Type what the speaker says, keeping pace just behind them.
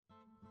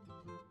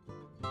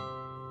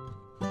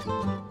The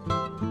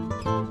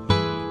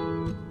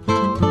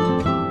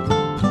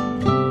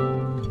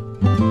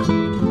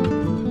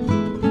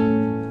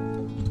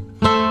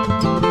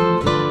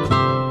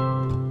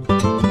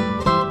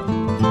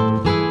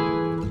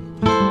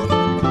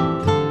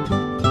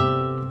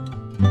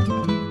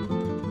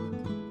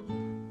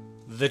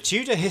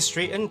Tudor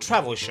History and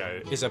Travel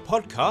Show is a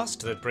podcast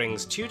that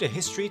brings Tudor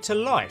history to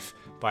life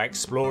by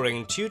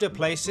exploring Tudor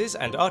places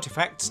and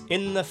artefacts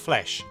in the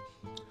flesh.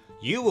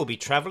 You will be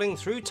travelling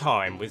through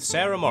time with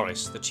Sarah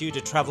Morris, the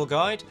Tudor travel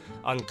guide,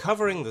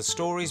 uncovering the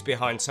stories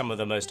behind some of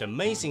the most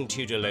amazing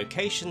Tudor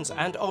locations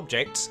and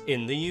objects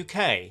in the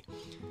UK.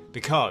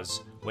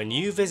 Because when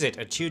you visit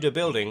a Tudor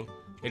building,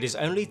 it is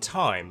only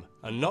time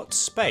and not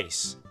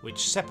space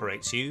which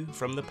separates you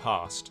from the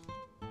past.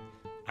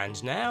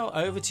 And now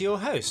over to your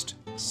host,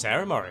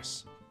 Sarah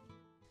Morris.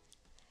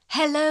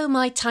 Hello,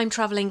 my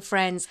time-travelling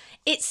friends.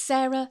 It's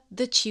Sarah,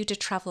 the Tudor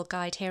travel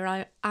guide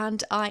here,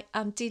 and I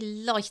am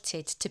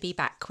delighted to be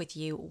back with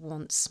you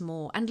once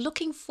more and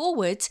looking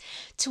forward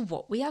to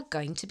what we are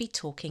going to be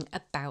talking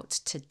about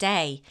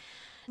today.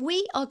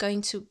 We are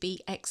going to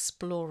be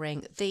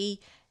exploring the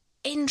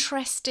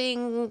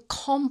interesting,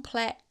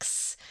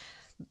 complex,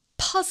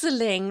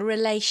 puzzling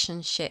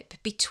relationship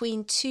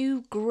between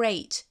two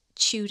great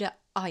Tudor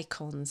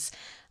icons,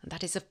 and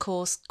that is of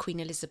course Queen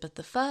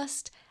Elizabeth I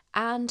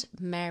and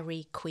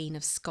Mary Queen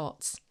of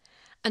Scots.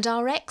 And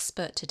our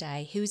expert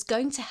today, who's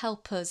going to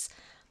help us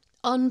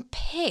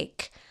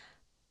unpick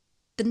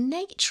the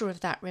nature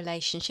of that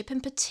relationship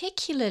and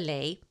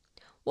particularly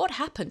what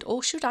happened,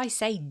 or should I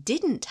say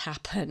didn't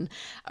happen,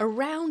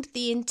 around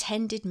the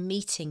intended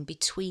meeting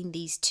between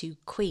these two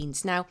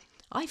queens. Now,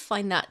 I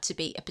find that to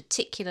be a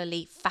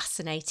particularly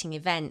fascinating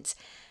event.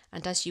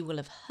 And as you will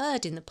have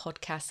heard in the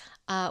podcast,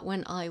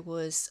 when I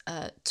was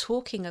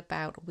talking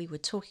about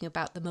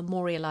the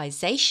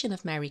memorialisation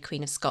of Mary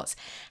Queen of Scots,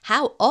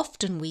 how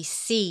often we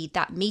see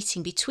that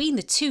meeting between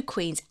the two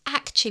queens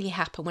actually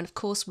happen when, of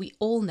course, we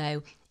all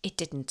know it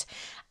didn't.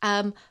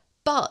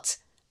 But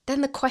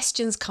then the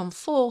questions come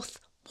forth,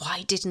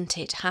 why didn't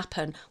it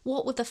happen?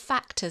 What were the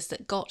factors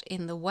that got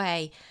in the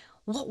way?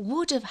 What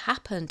would have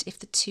happened if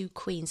the two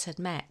queens had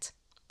met?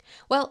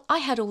 Well, I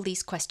had all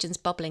these questions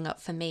bubbling up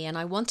for me and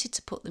I wanted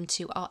to put them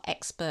to our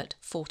expert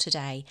for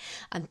today,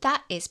 and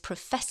that is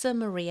Professor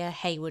Maria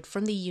Hayward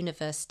from the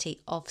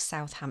University of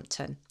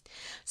Southampton.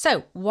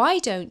 So why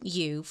don't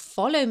you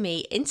follow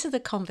me into the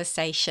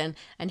conversation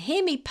and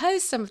hear me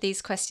pose some of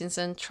these questions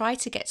and try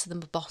to get to the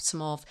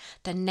bottom of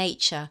the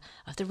nature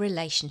of the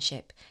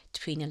relationship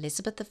between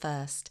Elizabeth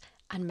I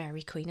and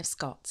Mary Queen of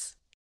Scots.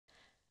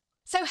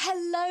 So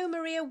hello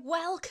Maria,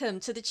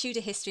 welcome to the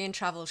Tudor History and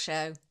Travel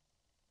Show.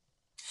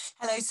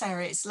 Hello,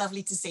 Sarah. It's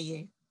lovely to see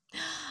you.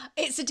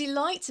 It's a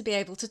delight to be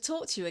able to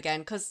talk to you again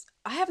because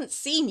I haven't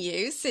seen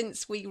you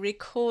since we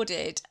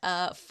recorded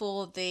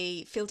for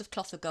the Field of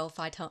Cloth of Gold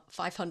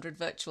 500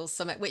 Virtual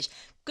Summit, which,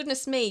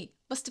 goodness me,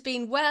 must have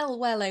been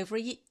well over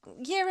a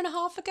year and a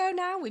half ago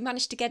now. We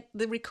managed to get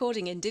the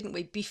recording in, didn't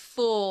we,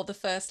 before the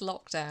first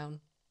lockdown?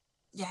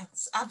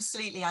 Yes,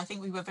 absolutely. I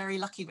think we were very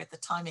lucky with the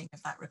timing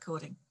of that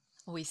recording.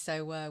 We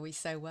so were.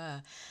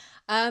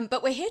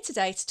 But we're here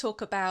today to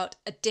talk about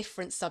a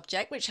different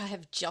subject, which I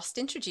have just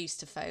introduced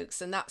to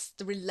folks, and that's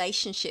the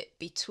relationship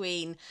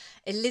between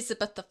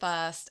Elizabeth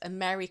I and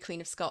Mary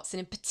Queen of Scots, and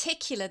in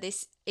particular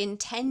this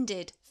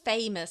intended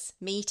famous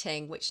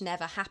meeting which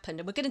never happened.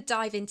 And we're going to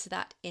dive into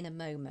that in a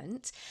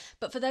moment.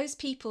 But for those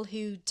people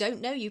who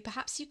don't know you,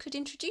 perhaps you could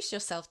introduce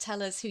yourself,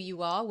 tell us who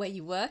you are, where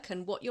you work,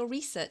 and what your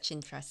research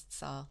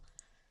interests are.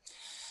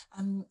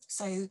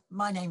 So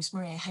my name's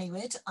Maria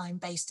Hayward. I'm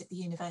based at the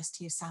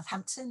University of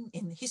Southampton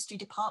in the History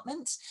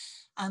Department,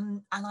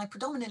 and I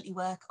predominantly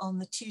work on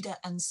the Tudor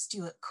and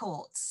Stuart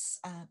courts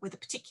with a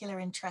particular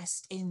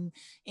interest in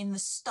the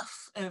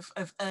stuff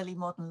of early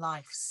modern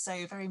life.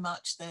 So very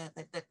much the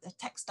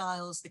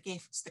textiles, the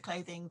gifts, the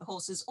clothing, the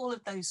horses, all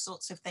of those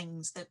sorts of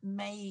things that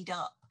made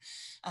up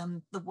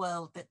the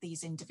world that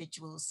these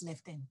individuals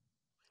lived in.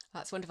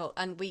 That's wonderful.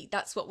 And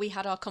that's what we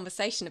had our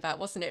conversation about,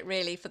 wasn't it,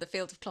 really, for the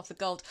Field of Cloth of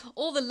Gold?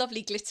 All the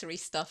lovely glittery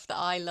stuff that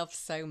I love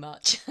so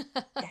much.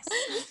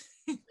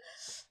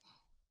 Yes.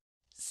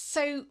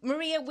 So,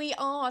 Maria, we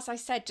are, as I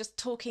said, just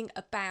talking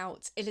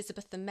about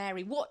Elizabeth and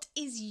Mary. What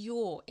is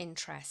your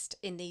interest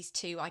in these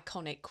two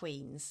iconic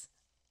queens?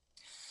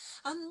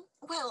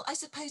 Well, I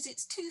suppose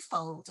it's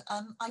twofold.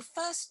 I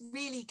first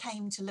really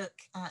came to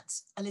look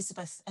at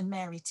Elizabeth and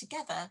Mary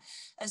together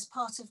as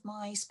part of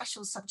my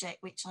special subject,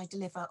 which I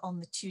deliver on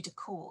the Tudor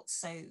court.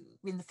 So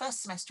in the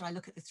first semester, I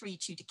look at the three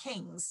Tudor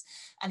kings.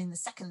 And in the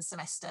second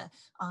semester,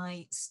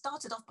 I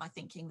started off by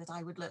thinking that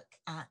I would look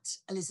at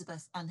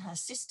Elizabeth and her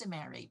sister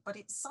Mary, but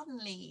it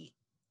suddenly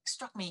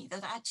struck me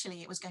that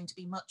actually it was going to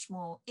be much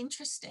more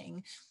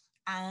interesting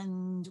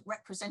and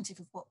representative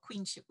of what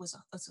queenship was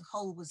as a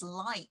whole was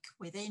like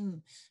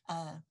within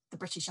the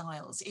British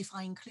Isles, if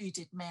I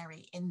included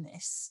Mary in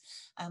this.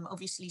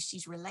 Obviously,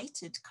 she's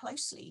related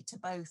closely to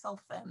both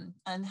of them,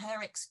 and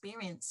her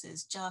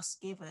experiences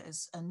just give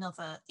us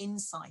another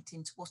insight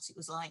into what it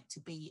was like to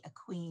be a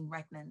queen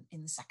regnant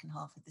in the second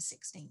half of the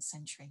 16th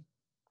century.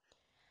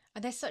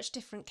 And they're such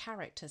different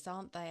characters,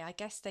 aren't they? I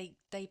guess they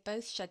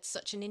both shed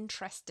such an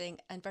interesting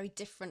and very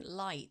different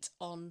light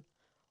on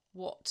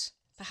what,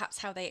 perhaps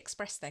how they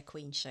express their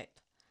queenship.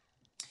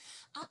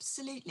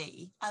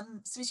 Absolutely.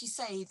 So as you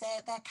say,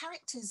 their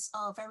characters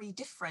are very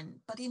different,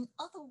 but in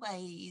other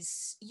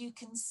ways, you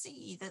can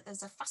see that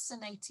there's a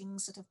fascinating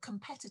sort of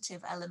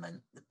competitive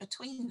element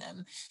between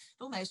them.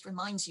 It almost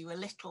reminds you a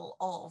little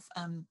of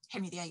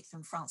Henry VIII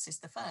and Francis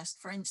I,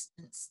 for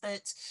instance,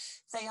 that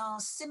they are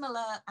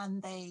similar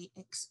and they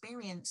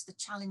experience the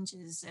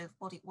challenges of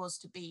what it was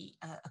to be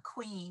a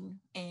queen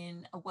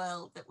in a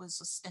world that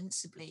was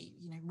ostensibly,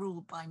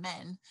 ruled by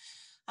men.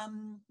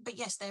 But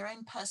yes, their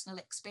own personal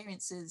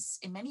experiences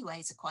in many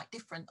ways are quite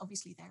different.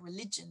 Obviously, their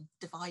religion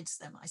divides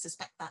them. I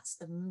suspect that's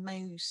the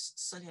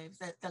most sort of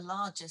the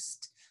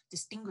largest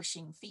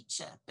distinguishing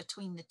feature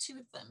between the two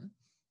of them.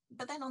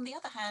 But then on the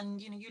other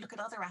hand, you look at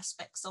other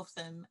aspects of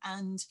them,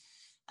 and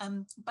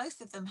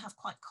both of them have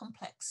quite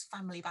complex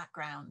family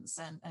backgrounds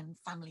and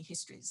family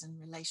histories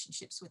and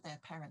relationships with their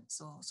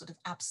parents, or sort of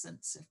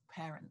absence of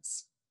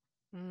parents.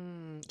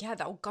 Yeah,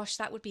 oh gosh,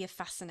 that would be a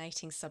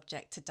fascinating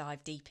subject to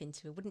dive deep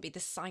into. It wouldn't be the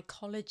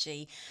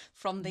psychology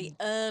from the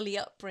early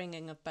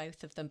upbringing of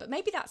both of them, but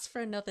maybe that's for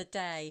another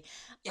day.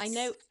 Yes. I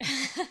know,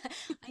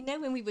 I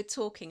know when we were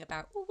talking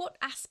about what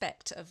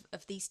aspect of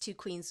these two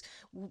queens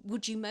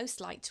would you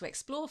most like to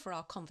explore for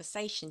our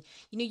conversation,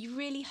 you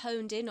really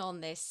honed in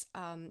on this,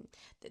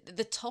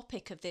 the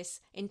topic of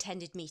this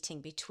intended meeting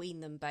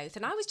between them both.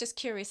 And I was just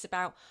curious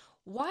about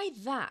why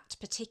that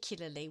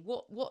particularly,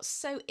 what's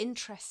so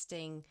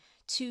interesting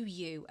to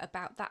you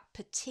about that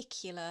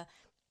particular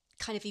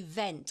kind of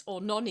event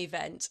or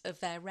non-event of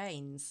their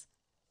reigns?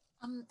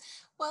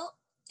 Well,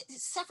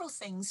 several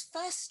things.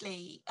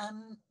 Firstly,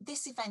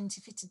 this event,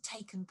 if it had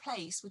taken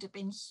place, would have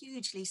been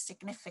hugely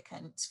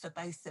significant for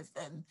both of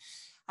them.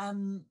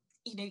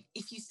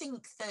 If you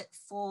think that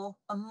for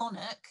a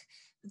monarch,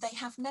 they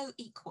have no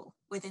equal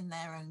within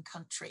their own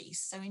country.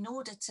 So in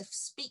order to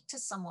speak to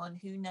someone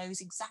who knows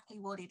exactly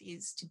what it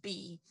is to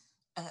be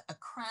a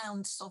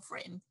crowned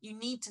sovereign, you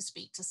need to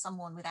speak to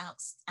someone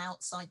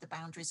outside the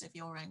boundaries of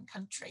your own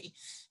country.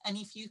 And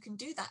if you can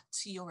do that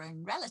to your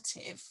own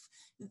relative,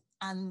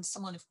 and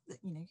someone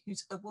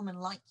who's a woman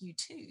like you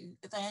too,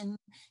 then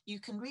you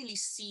can really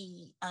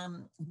see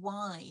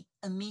why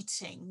a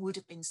meeting would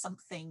have been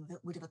something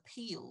that would have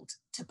appealed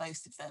to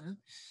both of them.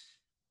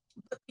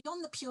 But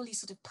beyond the purely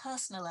sort of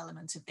personal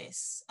element of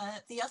this,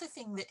 the other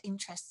thing that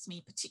interests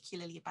me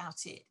particularly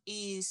about it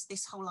is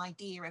this whole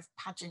idea of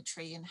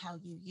pageantry and how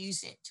you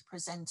use it to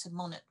present a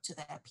monarch to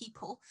their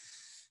people.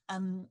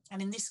 And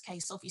in this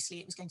case, obviously,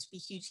 it was going to be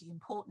hugely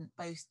important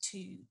both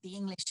to the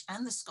English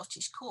and the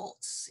Scottish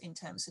courts in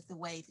terms of the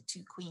way the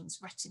two queens'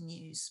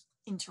 retinues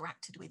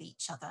interacted with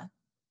each other.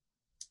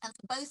 And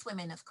for both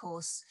women, of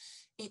course,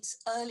 it's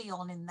early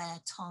on in their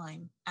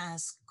time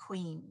as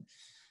queen.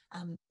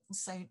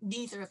 So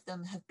neither of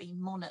them have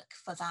been monarch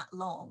for that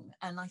long.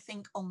 And I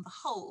think on the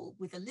whole,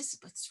 with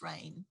Elizabeth's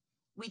reign,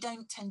 we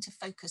don't tend to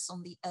focus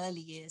on the early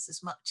years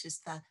as much as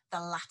the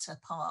latter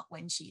part,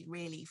 when she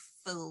really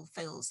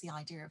fulfills the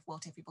idea of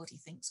what everybody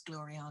thinks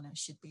Gloriana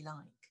should be like.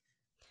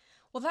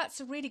 Well, that's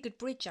a really good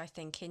bridge, I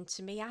think,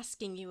 into me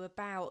asking you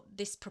about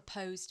this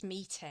proposed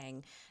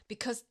meeting,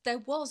 because there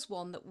was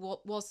one that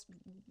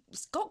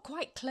got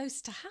quite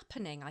close to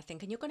happening, I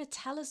think, and you're going to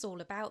tell us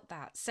all about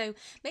that. So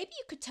maybe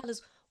you could tell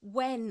us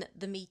when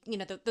the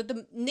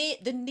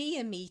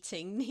near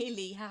meeting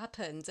nearly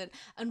happened,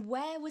 and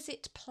where was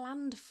it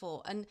planned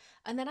for, and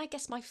then I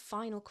guess my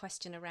final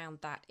question around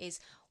that is,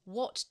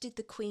 what did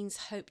the Queens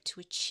hope to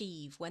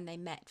achieve when they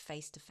met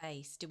face to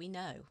face? Do we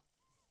know?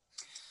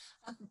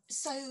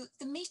 So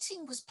the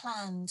meeting was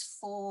planned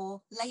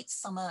for late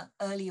summer,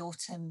 early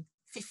autumn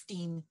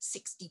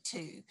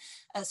 1562.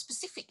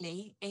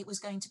 Specifically, it was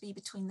going to be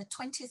between the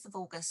 20th of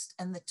August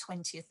and the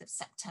 20th of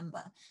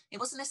September. It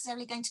wasn't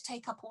necessarily going to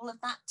take up all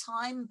of that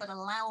time, but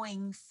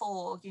allowing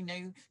for,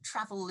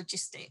 travel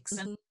logistics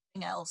and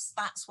everything else.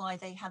 That's why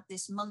they had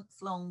this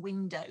month-long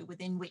window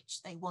within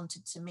which they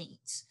wanted to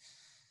meet.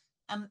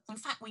 In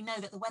fact, we know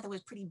that the weather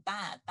was pretty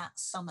bad that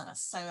summer,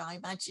 so I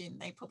imagine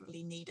they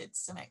probably needed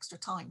some extra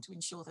time to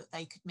ensure that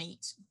they could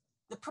meet.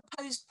 The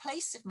proposed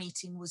place of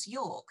meeting was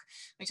York,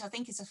 which I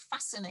think is a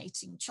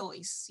fascinating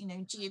choice.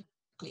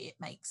 Geographically it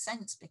makes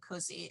sense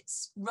because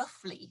it's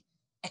roughly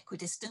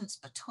equidistant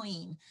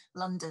between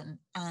London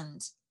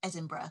and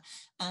Edinburgh,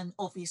 and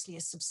obviously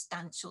a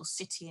substantial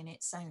city in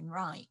its own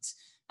right.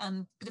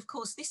 But of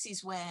course, this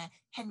is where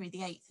Henry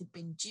VIII had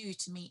been due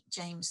to meet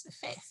James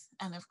V,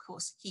 and of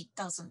course he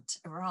doesn't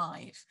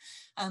arrive.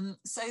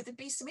 So there'd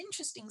be some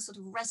interesting sort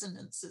of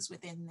resonances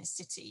within this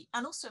city,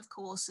 and also of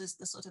course as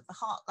the sort of the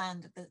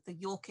heartland of the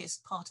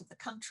Yorkist part of the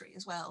country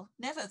as well.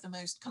 Never the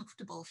most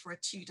comfortable for a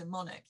Tudor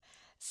monarch.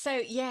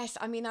 So yes,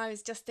 I mean, I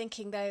was just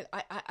thinking though,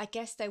 I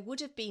guess there would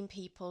have been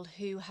people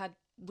who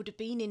would have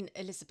been in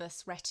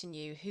Elizabeth's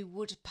retinue who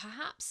would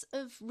perhaps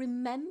have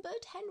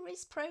remembered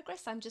Henry's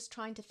progress. I'm just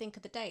trying to think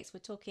of the dates. We're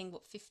talking,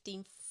 what,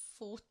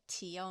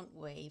 1540, aren't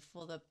we,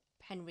 for the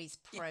Henry's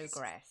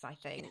progress, I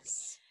think.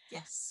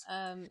 Yes.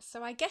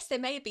 So I guess there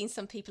may have been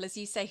some people, as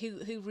you say,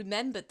 who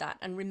remembered that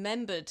and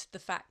remembered the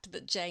fact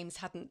that James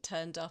hadn't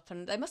turned up,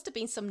 and there must have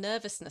been some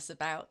nervousness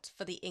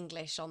for the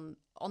English on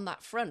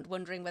that front,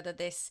 wondering whether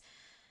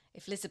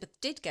if Elizabeth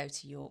did go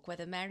to York,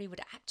 whether Mary would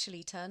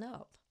actually turn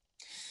up.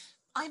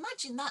 I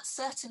imagine that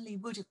certainly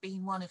would have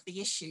been one of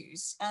the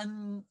issues.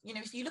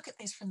 If you look at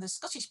this from the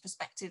Scottish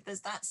perspective,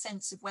 there's that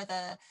sense of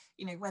whether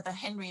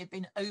Henry had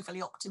been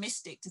overly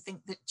optimistic to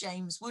think that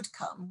James would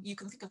come. You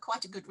can think of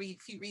quite a good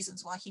few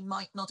reasons why he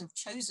might not have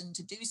chosen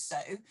to do so.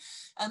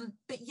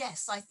 But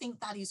yes, I think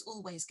that is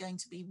always going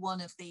to be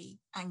one of the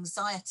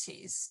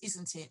anxieties,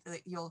 isn't it?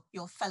 That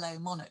your fellow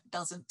monarch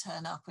doesn't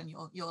turn up and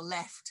you're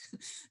left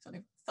sort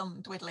of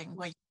thumb twiddling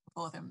waiting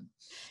for them.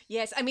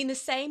 Yes, I mean the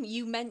same.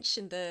 You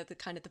mentioned the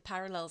kind of the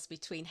parallels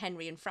between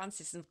Henry and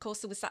Francis, and of course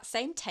there was that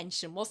same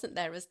tension, wasn't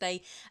there, as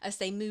they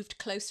moved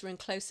closer and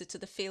closer to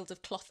the field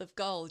of cloth of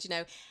gold.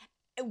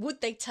 Would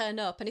they turn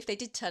up? And if they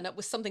did turn up,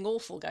 was something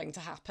awful going to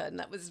happen?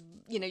 That was,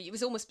 it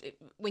was almost,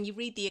 when you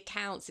read the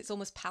accounts, it's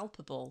almost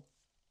palpable.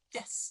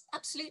 Yes,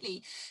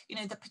 absolutely.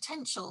 The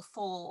potential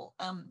for,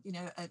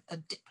 a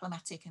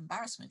diplomatic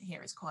embarrassment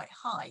here is quite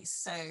high.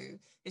 So,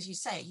 as you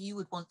say, you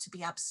would want to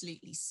be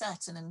absolutely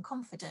certain and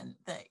confident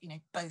that,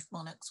 both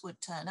monarchs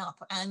would turn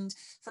up. And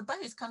for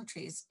both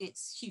countries,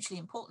 it's hugely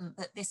important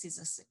that this is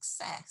a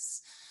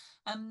success.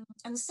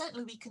 And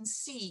certainly we can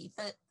see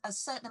that a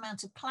certain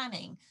amount of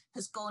planning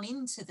has gone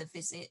into the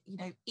visit,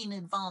 in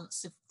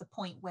advance of the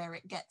point where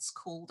it gets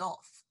called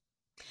off.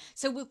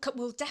 So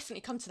we'll definitely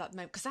come to that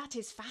moment because that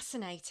is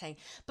fascinating.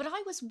 But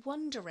I was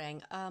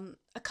wondering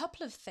a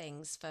couple of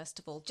things. First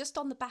of all, just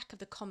on the back of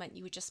the comment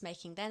you were just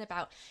making then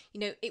about,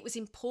 it was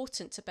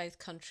important to both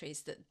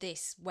countries that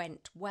this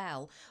went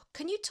well.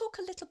 Can you talk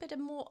a little bit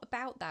more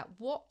about that?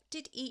 What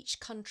did each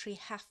country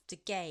have to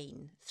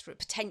gain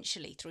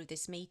potentially through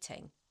this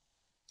meeting?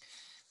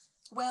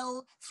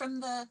 Well, from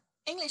the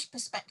English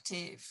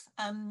perspective,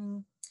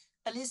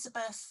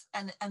 Elizabeth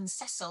and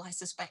Cecil, I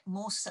suspect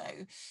more so,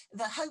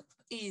 the hope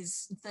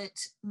is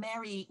that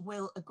Mary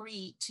will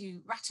agree to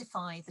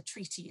ratify the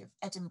Treaty of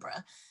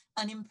Edinburgh.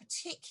 And in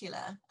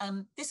particular,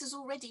 this has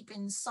already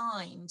been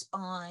signed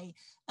by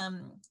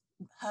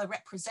her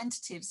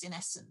representatives, in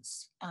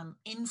essence,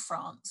 in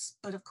France.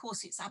 But of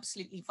course, it's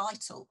absolutely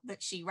vital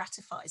that she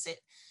ratifies it.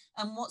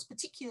 And what's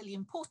particularly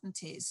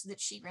important is that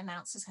she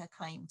renounces her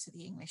claim to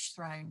the English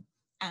throne,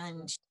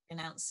 and she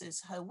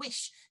announces her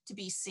wish to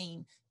be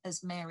seen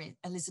as Mary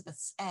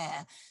Elizabeth's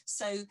heir.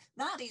 So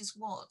that is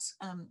what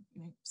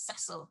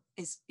Cecil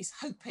is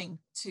hoping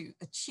to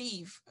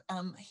achieve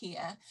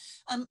here.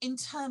 In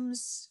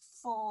terms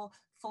for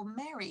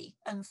Mary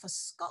and for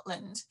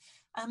Scotland,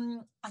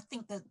 I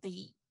think that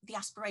the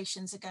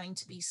aspirations are going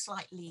to be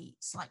slightly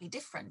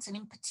different. And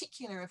in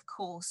particular, of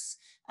course,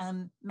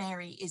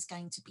 Mary is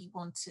going to be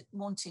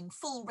wanting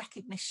full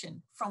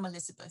recognition from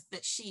Elizabeth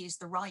that she is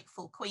the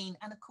rightful queen.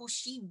 And of course,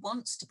 she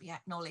wants to be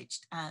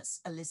acknowledged as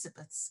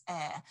Elizabeth's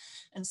heir.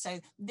 And so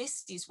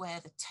this is where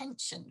the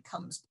tension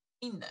comes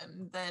between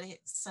them, that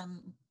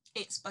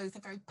it's both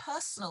a very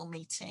personal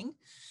meeting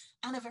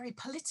and a very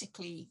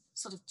politically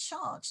sort of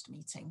charged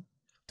meeting.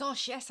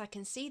 Gosh, yes, I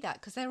can see that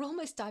because they're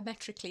almost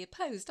diametrically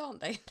opposed, aren't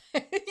they?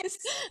 Yes,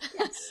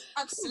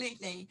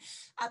 absolutely.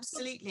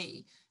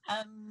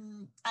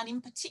 And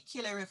in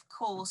particular, of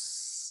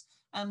course,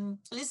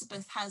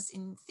 Elizabeth has,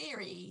 in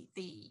theory,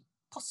 the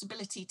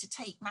possibility to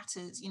take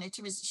matters,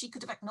 she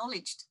could have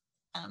acknowledged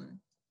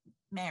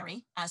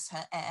Mary as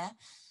her heir.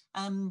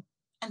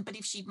 But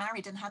if she'd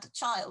married and had a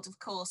child, of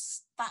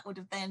course, that would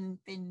have then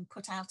been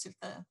put out of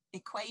the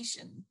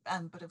equation.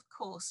 But of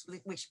course,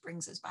 which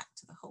brings us back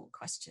to the whole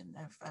question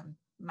of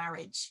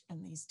marriage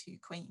and these two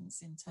queens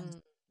in terms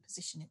of the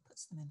position it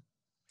puts them in.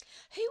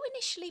 Who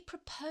initially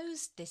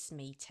proposed this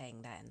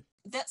meeting then?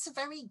 That's a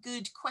very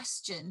good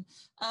question.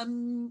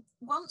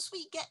 Once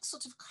we get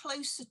sort of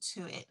closer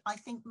to it, I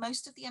think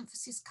most of the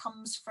emphasis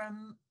comes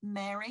from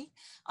Mary.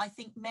 I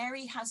think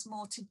Mary has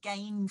more to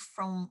gain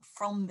from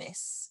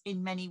this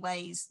in many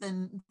ways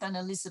than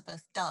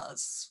Elizabeth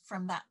does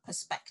from that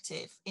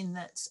perspective, in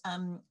that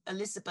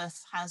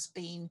Elizabeth has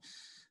been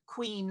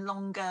queen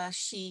longer.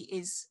 She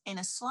is in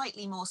a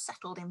slightly more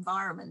settled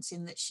environment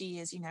in that she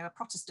is, a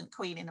Protestant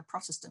queen in a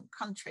Protestant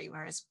country,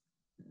 whereas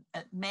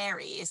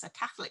Mary is a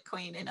Catholic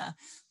queen in a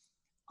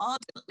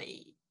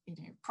ardently,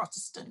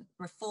 Protestant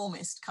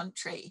reformist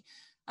country.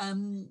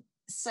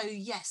 So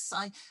yes,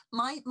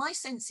 my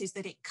sense is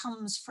that it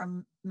comes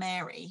from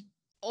Mary.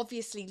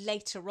 obviously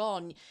later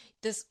on,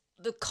 there's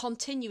the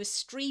continuous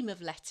stream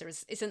of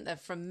letters, isn't there,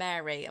 from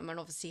Mary? I mean,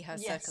 obviously her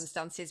Yes.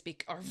 circumstances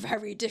are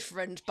very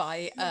different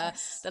by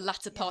Yes. the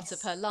latter part of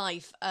Yes. her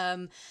life.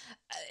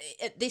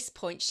 At this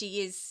point,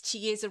 she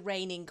is a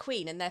reigning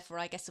queen, and therefore,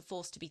 I guess, a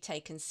force to be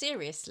taken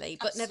seriously.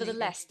 But Absolutely.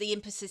 nevertheless, the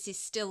emphasis is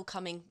still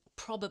coming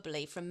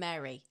probably from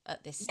Mary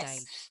at this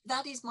Yes, stage.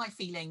 that is my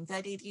feeling,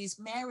 that it is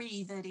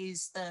Mary that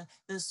is the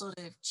sort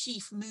of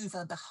chief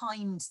mover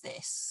behind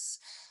this.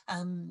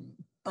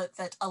 But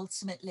that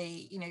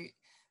ultimately,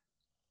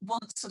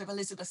 once sort of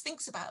Elizabeth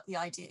thinks about the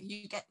idea,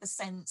 you get the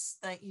sense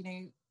that,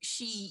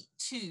 she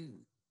too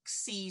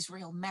sees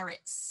real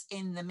merits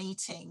in the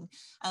meeting,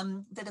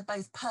 that are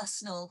both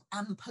personal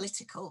and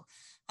political.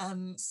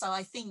 So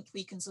I think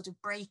we can sort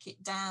of break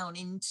it down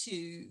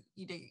into,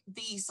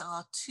 these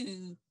are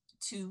two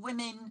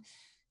women,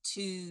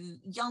 two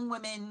young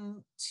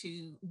women,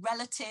 two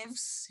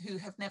relatives who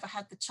have never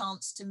had the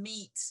chance to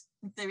meet.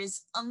 There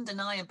is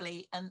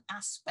undeniably an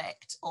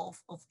aspect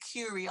of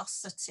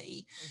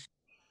curiosity,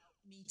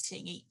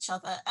 meeting each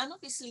other, and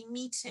obviously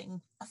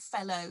meeting a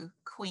fellow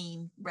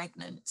queen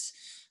regnant.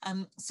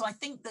 So I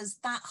think there's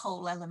that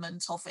whole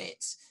element of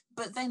it.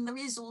 But then there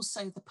is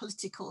also the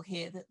political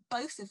here, that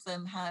both of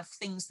them have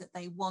things that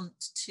they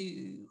want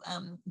to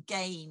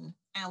gain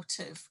out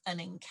of an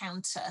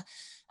encounter.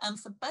 And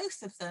for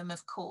both of them,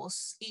 of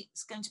course,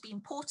 it's going to be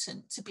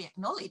important to be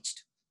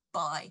acknowledged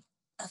by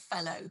a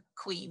fellow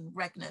queen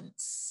regnant.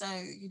 So,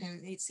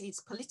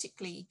 it's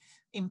politically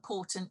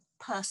important,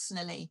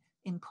 personally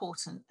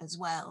important as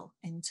well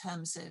in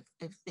terms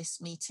of this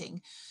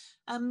meeting.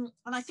 And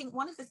I think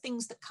one of the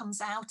things that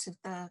comes out of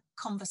the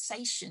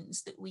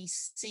conversations that we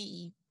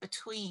see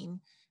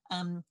between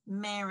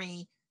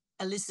Mary,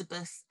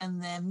 Elizabeth,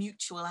 and their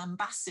mutual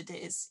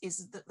ambassadors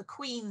is that the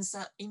queens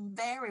are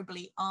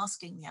invariably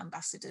asking the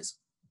ambassadors,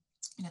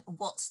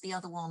 what's the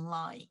other one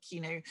like?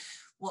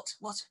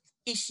 What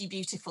is she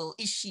beautiful?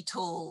 Is she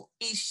tall?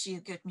 Is she a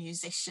good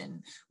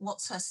musician?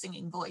 What's her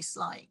singing voice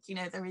like?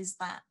 There is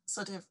that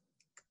sort of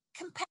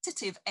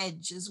competitive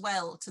edge as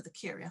well to the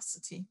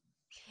curiosity.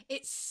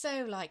 It's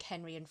so like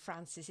Henry and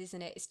Francis,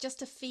 isn't it? It's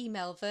just a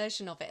female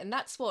version of it. And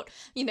that's what,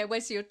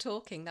 as you're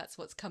talking, that's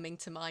what's coming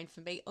to mind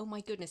for me. Oh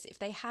my goodness, if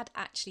they had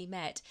actually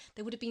met,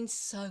 there would have been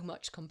so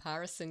much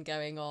comparison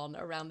going on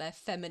around their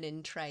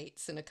feminine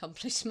traits and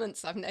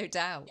accomplishments, I've no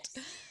doubt.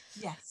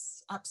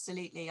 Yes,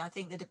 absolutely. I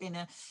think there'd have been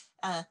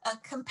a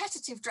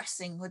competitive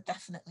dressing would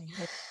definitely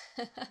have,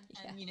 Yeah.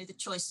 and the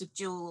choice of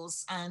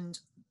jewels and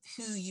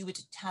who you would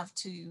have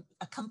to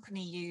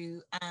accompany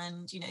you,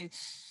 and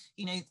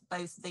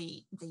both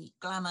the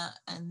glamour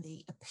and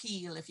the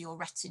appeal of your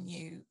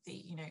retinue,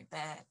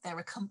 their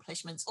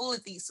accomplishments, all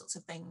of these sorts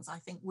of things I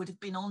think would have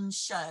been on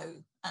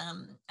show.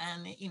 And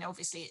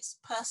obviously it's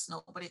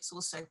personal, but it's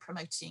also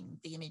promoting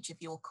the image of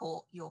your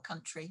court, your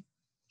country.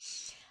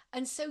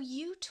 And so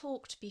you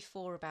talked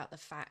before about the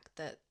fact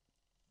that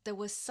there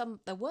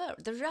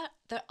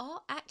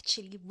are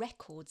actually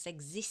records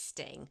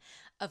existing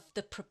of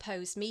the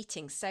proposed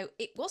meeting. So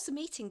it was a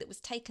meeting that was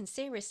taken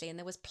seriously, and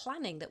there was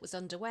planning that was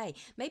underway.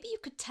 Maybe you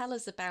could tell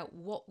us about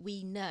what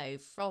we know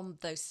from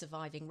those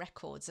surviving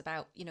records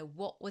about,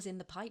 what was in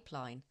the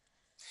pipeline.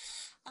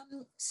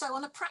 So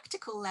on a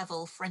practical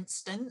level, for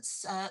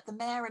instance, the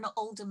mayor and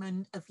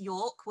aldermen of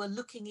York were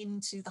looking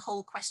into the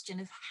whole question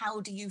of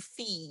how do you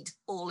feed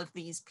all of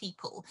these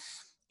people?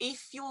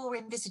 If you're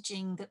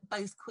envisaging that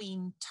both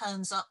Queen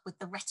turns up with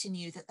the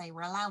retinue that they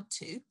were allowed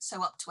to,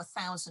 so up to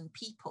 1,000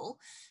 people,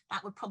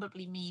 that would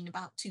probably mean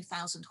about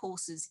 2,000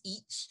 horses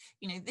each.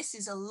 This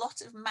is a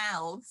lot of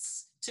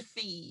mouths to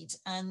feed.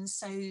 And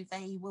so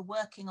they were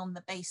working on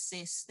the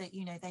basis that,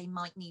 they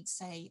might need,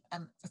 say,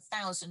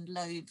 1,000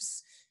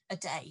 loaves a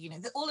day,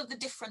 all of the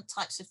different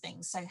types of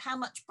things. So how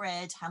much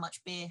bread, how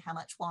much beer, how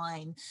much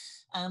wine,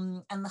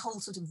 and the whole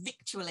sort of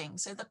victualling.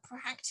 So the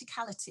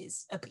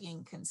practicalities are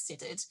being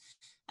considered.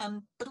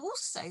 But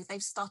also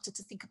they've started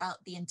to think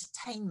about the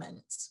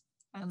entertainment.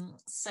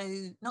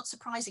 So not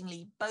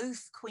surprisingly,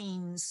 both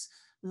queens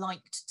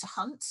liked to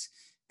hunt.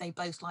 They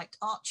both liked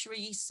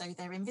archery. So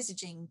they're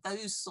envisaging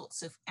those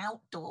sorts of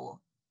outdoor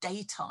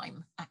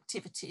daytime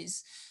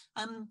activities.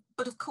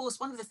 But of course,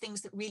 one of the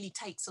things that really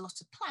takes a lot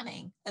of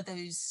planning are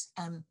those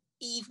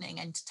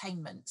evening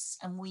entertainments.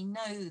 And we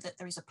know that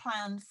there is a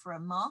plan for a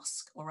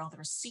masque, or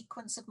rather a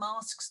sequence of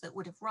masques, that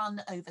would have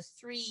run over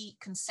 3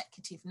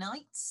 consecutive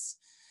nights.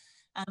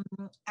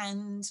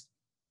 And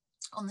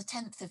on the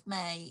 10th of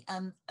May,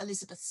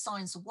 Elizabeth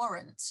signs a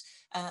warrant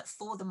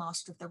for the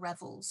Master of the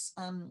Revels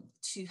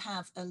to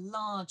have a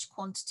large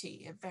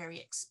quantity of very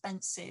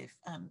expensive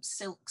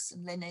silks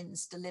and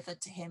linens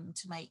delivered to him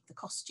to make the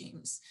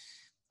costumes.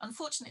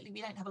 Unfortunately,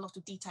 we don't have a lot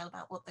of detail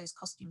about what those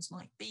costumes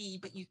might be,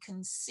 but you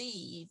can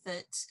see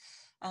that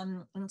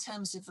in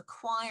terms of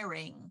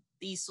acquiring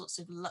these sorts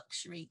of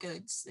luxury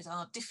goods that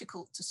are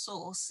difficult to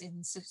source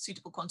in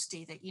suitable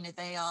quantity, that,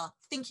 they are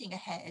thinking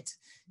ahead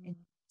in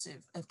terms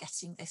of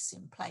getting this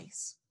in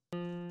place.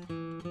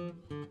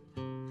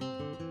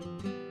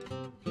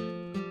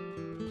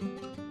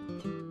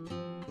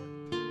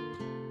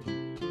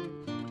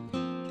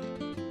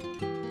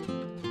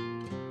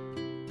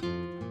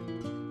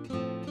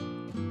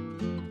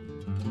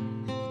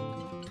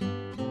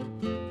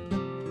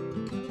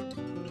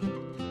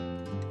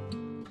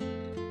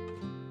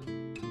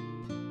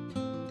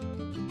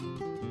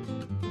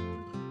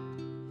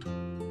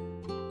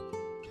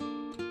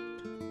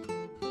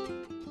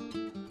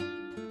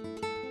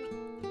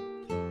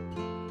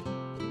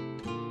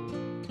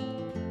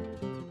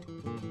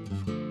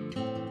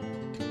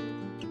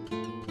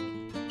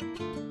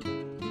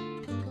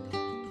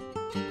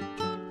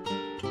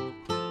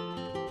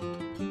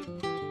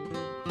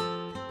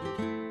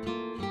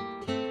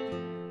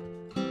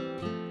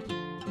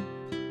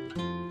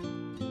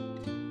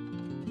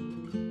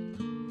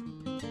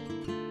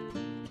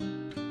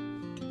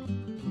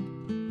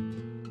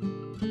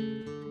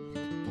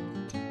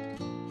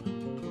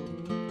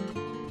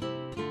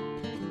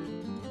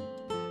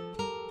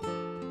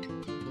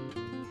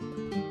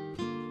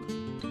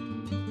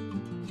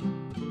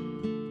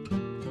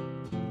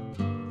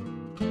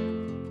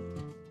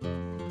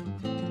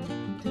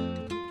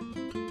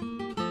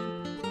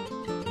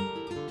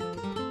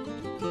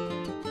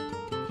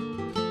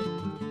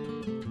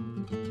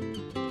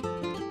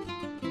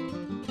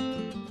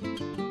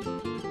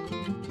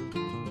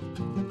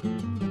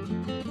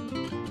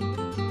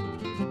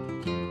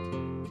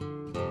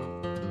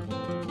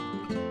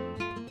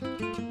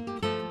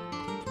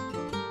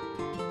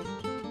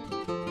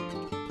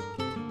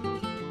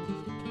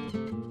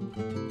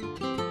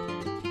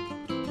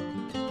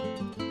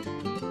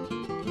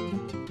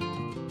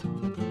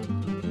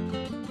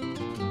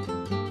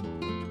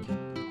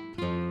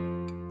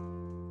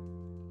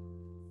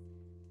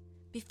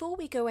 Before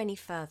we go any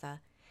further,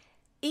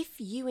 if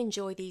you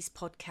enjoy these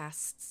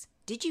podcasts,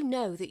 did you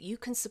know that you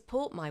can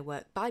support my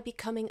work by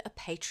becoming a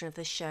patron of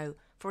the show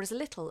for as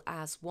little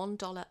as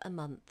 $1 a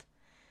month?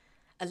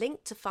 A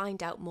link to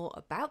find out more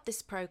about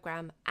this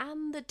programme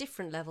and the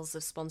different levels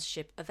of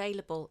sponsorship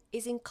available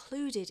is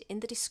included in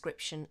the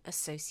description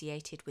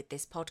associated with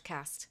this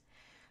podcast.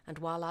 And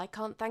while I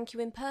can't thank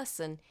you in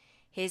person,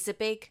 here's a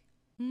big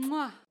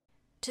mwah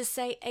to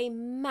say a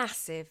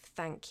massive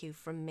thank you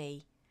from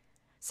me.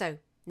 So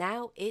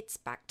now it's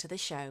back to the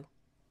show.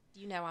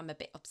 You know I'm a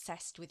bit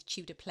obsessed with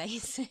Tudor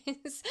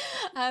places.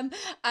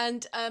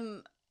 and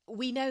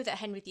we know that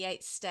Henry VIII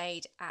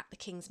stayed at the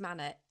King's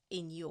Manor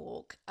in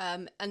York.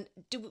 And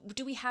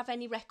do we have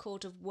any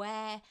record of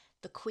where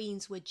the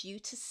Queens were due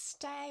to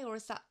stay, or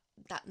has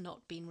that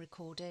not been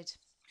recorded?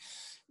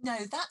 No,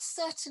 that's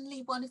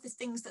certainly one of the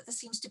things that there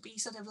seems to be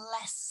sort of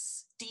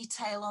less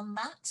detail on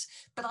that.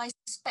 But I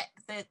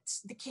suspect that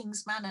the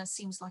King's Manor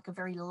seems like a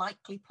very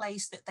likely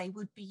place that they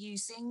would be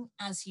using,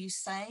 as you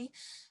say.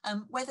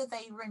 Whether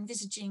they were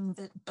envisaging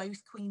that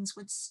both queens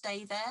would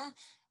stay there,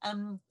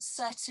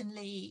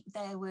 certainly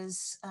there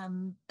was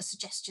a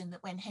suggestion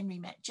that when Henry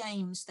met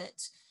James,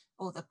 that,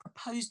 or the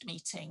proposed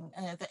meeting,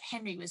 that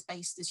Henry was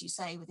based, as you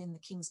say, within the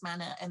King's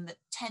Manor, and that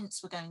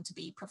tents were going to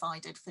be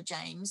provided for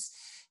James.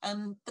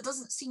 There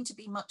doesn't seem to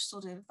be much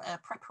sort of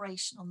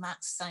preparation on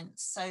that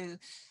sense. So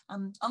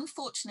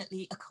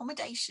unfortunately,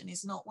 accommodation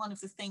is not one of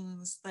the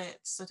things that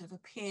sort of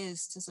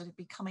appears to sort of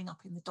be coming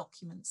up in the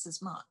documents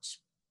as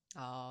much.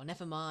 Oh,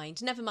 never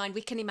mind.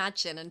 We can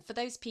imagine. And for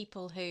those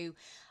people who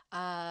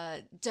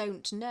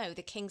don't know,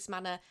 the King's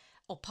Manor,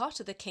 or part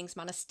of the King's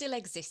Manor, still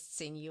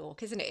exists in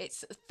York, isn't it?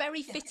 It's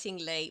very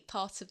fittingly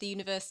part of the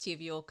University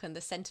of York and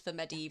the Centre for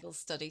Medieval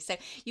Studies. So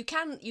you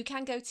can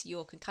go to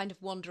York and kind of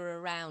wander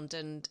around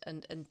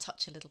and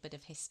touch a little bit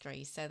of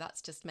history. So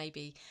that's just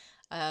maybe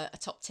a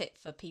top tip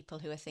for people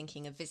who are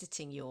thinking of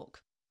visiting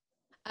York.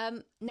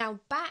 Now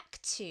back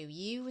to,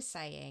 you were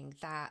saying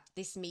that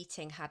this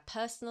meeting had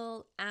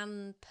personal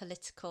and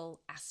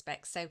political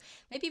aspects. So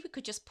maybe we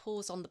could just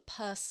pause on the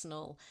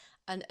personal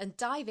and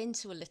dive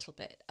into a little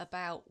bit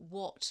about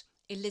what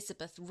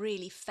Elizabeth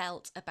really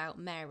felt about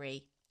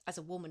Mary as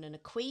a woman and a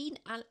queen,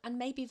 and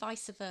maybe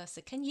vice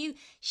versa. Can you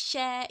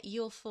share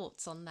your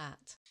thoughts on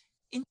that?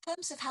 In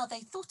terms of how they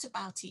thought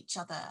about each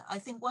other, I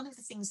think one of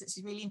the things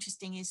that's really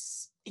interesting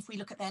is if we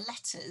look at their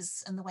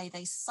letters and the way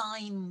they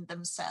sign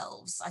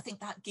themselves, I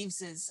think that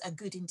gives us a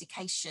good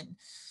indication.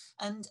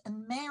 And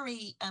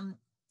Mary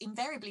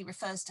invariably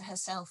refers to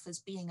herself as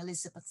being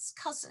Elizabeth's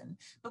cousin,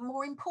 but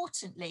more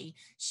importantly,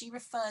 she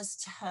refers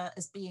to her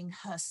as being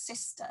her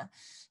sister.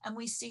 And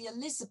we see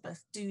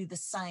Elizabeth do the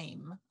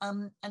same.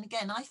 And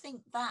again, I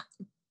think that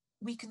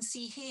we can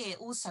see here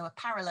also a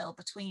parallel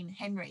between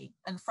Henry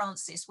and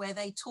Francis, where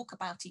they talk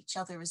about each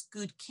other as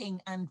good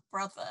king and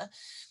brother.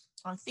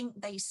 I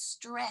think they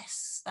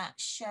stress that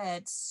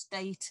shared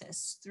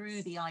status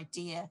through the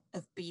idea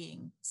of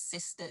being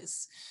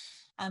sisters.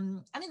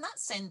 And in that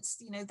sense,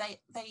 you know,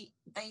 they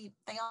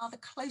are the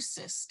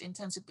closest in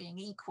terms of being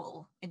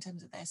equal, in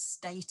terms of their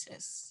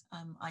status.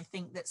 I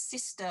think that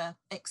sister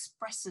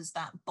expresses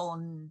that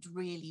bond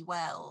really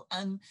well.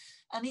 And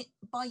it,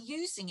 by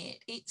using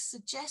it, it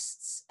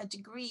suggests a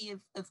degree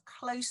of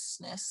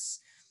closeness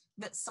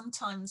that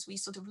sometimes we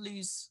sort of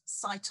lose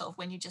sight of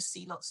when you just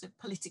see lots of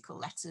political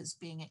letters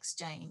being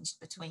exchanged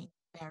between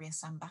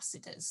various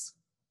ambassadors.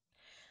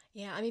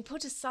 Yeah, I mean,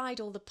 put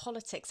aside all the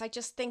politics, I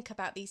just think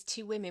about these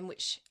two women, who,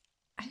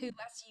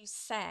 as you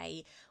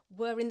say,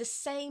 were in the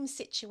same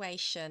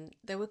situation.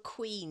 They were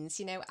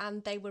queens, you know,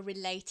 and they were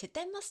related.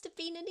 There must have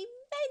been an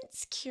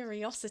immense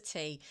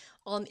curiosity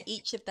on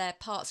each of their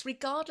parts,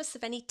 regardless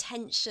of any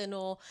tension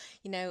or,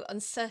 you know,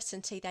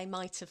 uncertainty they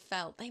might have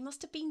felt. They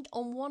must have been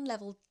on one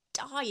level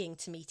dying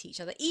to meet each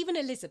other, even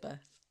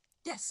Elizabeth.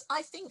 Yes,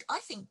 I think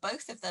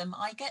both of them.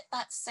 I get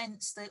that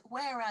sense that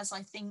whereas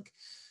I think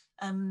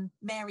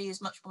Mary is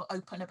much more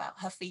open about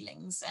her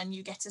feelings, and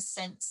you get a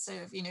sense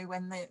of, you know,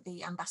 when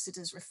the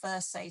ambassadors refer,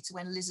 say, to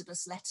when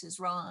Elizabeth's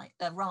letters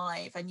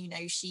arrive, and, you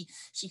know, she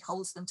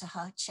holds them to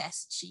her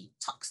chest, she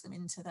tucks them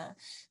into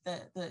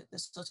the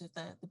sort of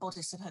the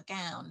bodice of her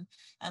gown.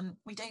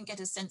 We don't get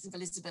a sense of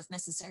Elizabeth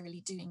necessarily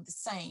doing the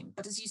same,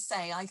 but as you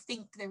say, I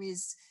think there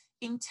is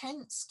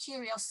intense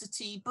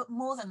curiosity, but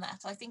more than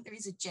that, I think there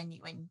is a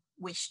genuine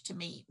wish to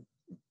meet.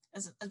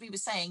 As we were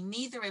saying,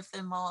 neither of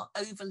them are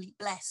overly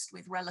blessed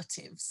with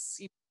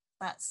relatives.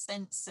 That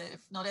sense of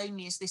not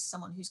only is this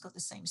someone who's got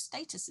the same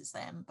status as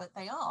them, but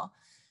they are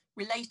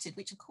related,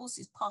 which of course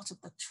is part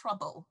of the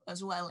trouble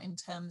as well in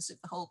terms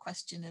of the whole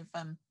question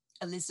of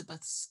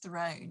Elizabeth's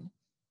throne.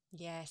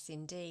 Yes,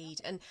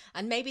 indeed. And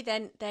maybe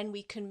then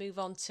we can move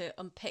on to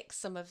unpick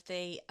some of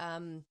the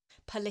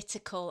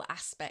political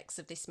aspects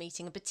of this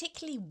meeting, and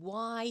particularly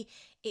why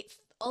it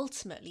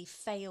ultimately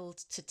failed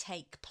to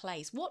take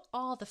place. What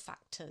are the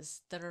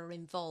factors that are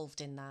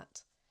involved in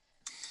that?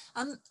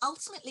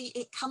 Ultimately,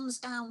 it comes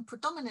down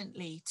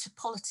predominantly to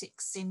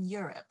politics in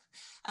Europe,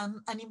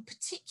 and in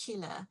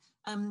particular,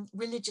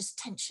 religious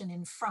tension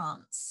in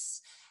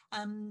France.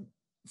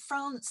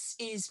 France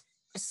is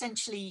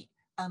essentially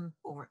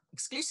or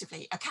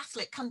exclusively a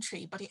Catholic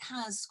country, but it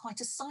has quite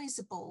a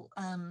sizable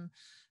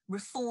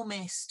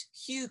reformist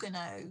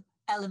Huguenot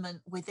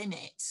element within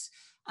it.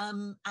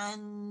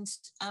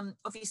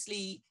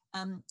 Obviously,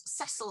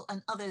 Cecil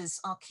and others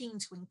are keen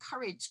to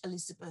encourage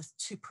Elizabeth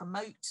to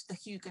promote the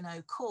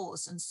Huguenot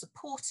cause and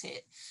support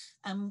it.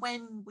 And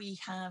when we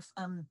have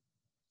an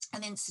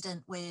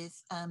incident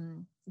with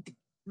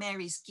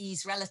Mary's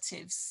Guise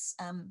relatives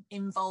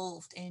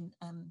involved in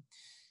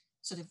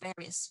sort of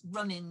various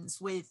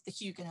run-ins with the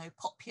Huguenot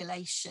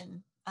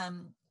population,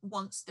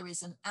 once there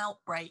is an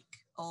outbreak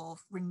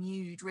of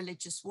renewed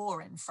religious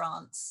war in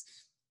France,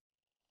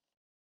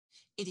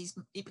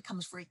 it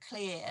becomes very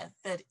clear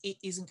that it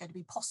isn't going to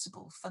be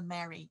possible for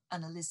Mary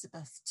and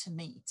Elizabeth to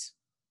meet.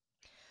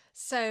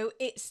 So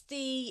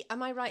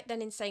am I right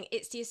then in saying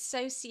it's the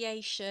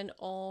association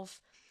of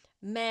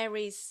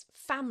Mary's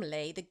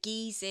family, the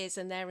Guises,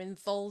 and their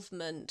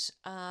involvement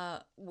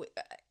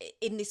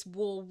in this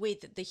war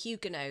with the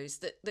Huguenots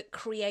that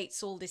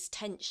creates all this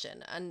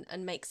tension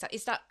and makes that.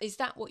 Is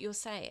that what you're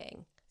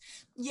saying?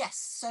 Yes.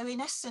 So in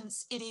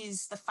essence, it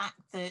is the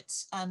fact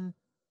that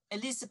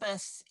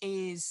Elizabeth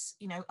is,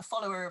 a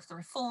follower of the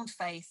Reformed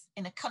faith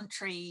in a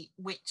country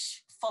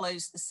which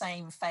follows the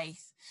same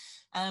faith.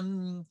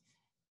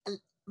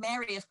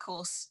 Mary, of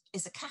course,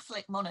 is a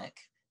Catholic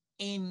monarch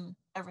in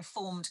a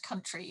reformed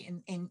country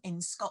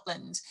in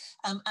Scotland.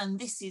 And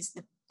this is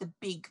the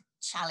big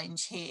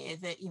challenge here,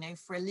 that,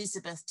 for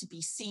Elizabeth to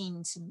be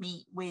seen to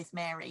meet with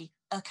Mary,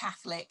 a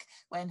Catholic,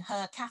 when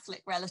her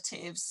Catholic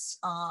relatives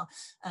are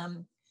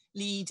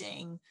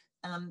leading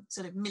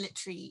sort of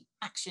military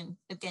action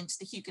against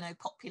the Huguenot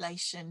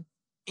population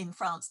in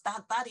France.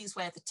 That is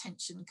where the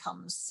tension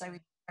comes. So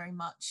it's very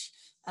much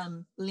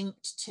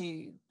linked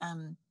to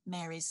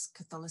Mary's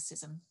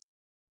Catholicism.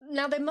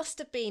 Now, there must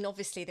have been,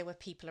 obviously, there were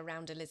people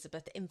around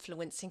Elizabeth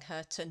influencing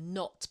her to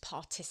not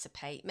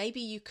participate. Maybe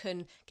you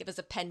can give us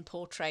a pen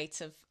portrait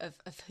of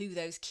who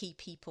those key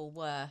people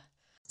were.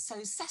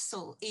 So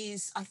Cecil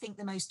is, I think,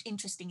 the most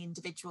interesting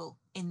individual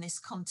in this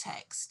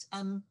context.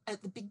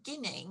 At the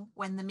beginning,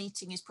 when the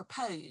meeting is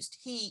proposed,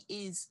 he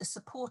is a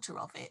supporter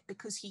of it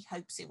because he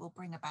hopes it will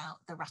bring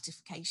about the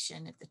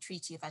ratification of the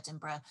Treaty of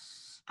Edinburgh.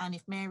 And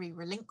if Mary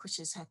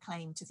relinquishes her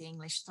claim to the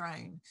English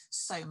throne,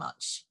 so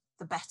much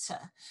the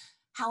better.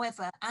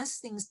 However, as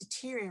things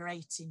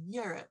deteriorate in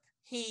Europe,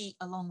 he,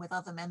 along with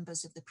other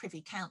members of the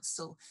Privy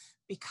Council,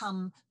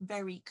 become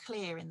very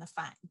clear in the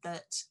fact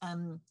that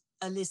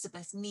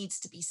Elizabeth needs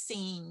to be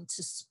seen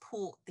to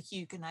support the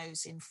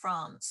Huguenots in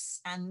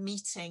France, and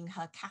meeting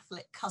her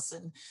Catholic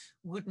cousin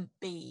wouldn't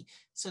be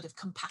sort of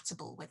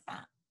compatible with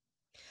that.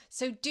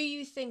 So do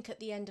you think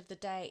at the end of the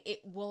day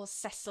it was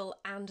Cecil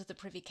and the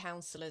Privy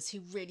Councillors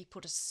who really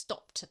put a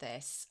stop to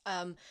this?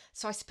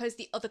 So I suppose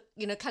the other,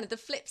 kind of the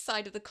flip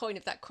side of the coin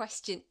of that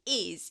question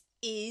is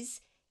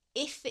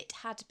if it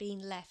had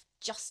been left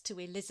just to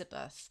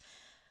Elizabeth,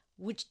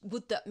 would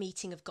that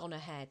meeting have gone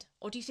ahead?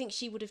 Or do you think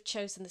she would have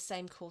chosen the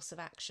same course of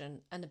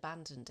action and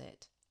abandoned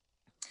it?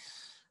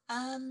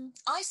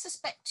 I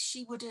suspect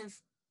she would have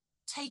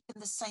taken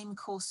the same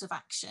course of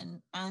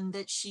action, and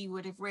that she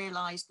would have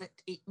realised that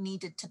it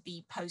needed to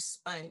be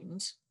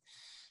postponed.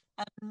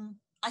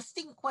 I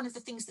think one of the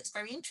things that's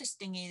very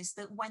interesting is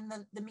that when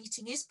the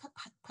meeting is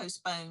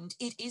postponed,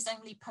 it is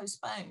only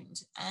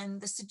postponed.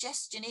 And the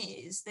suggestion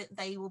is that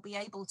they will be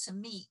able to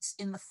meet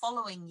in the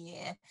following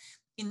year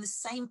in the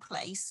same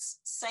place,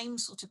 same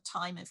sort of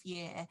time of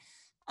year.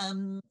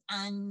 And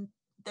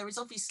there is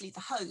obviously the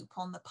hope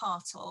on the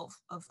part of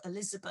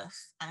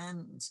Elizabeth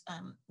and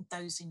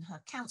those in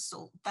her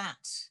council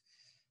that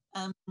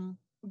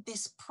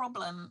this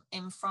problem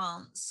in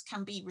France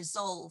can be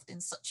resolved in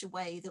such a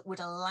way that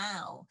would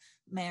allow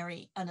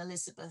Mary and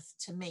Elizabeth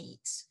to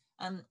meet.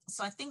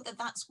 So I think that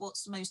that's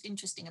what's most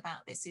interesting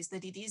about this, is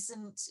that it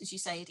isn't, as you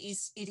say, it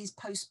is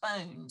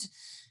postponed,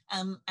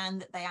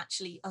 and that they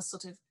actually are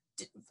sort of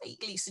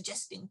vaguely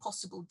suggesting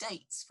possible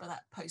dates for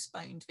that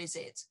postponed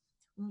visit.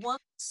 Once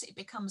it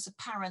becomes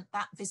apparent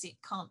that visit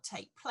can't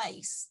take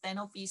place, then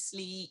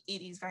obviously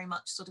it is very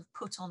much sort of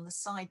put on the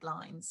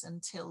sidelines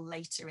until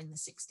later in the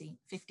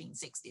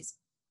 1560s.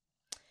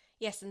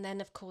 Yes, and then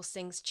of course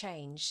things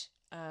change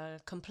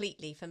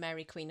completely for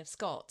Mary, Queen of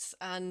Scots.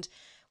 And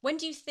when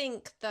do you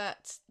think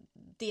that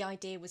the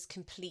idea was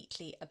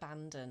completely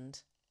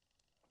abandoned?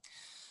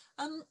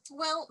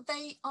 Well,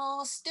 they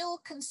are still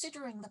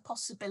considering the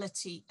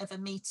possibility of a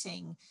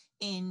meeting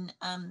in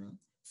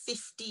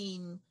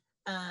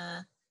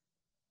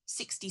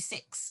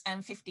 1566 and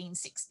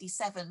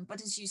 1567,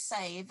 but as you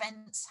say,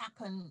 events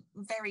happen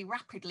very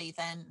rapidly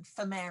then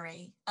for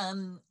Mary,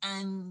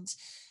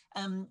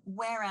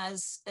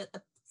 whereas at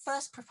the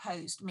first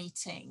proposed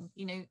meeting,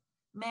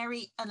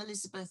 Mary and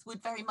Elizabeth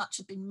would very much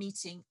have been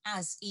meeting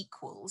as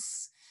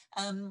equals.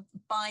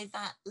 By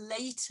that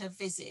later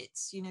visit,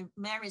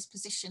 Mary's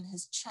position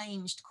has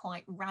changed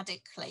quite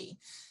radically.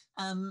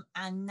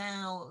 And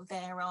now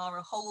there are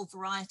a whole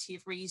variety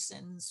of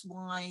reasons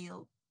why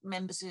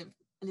members of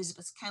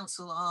Elizabeth's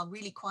council are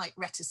really quite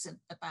reticent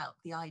about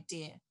the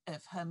idea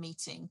of her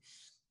meeting.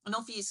 And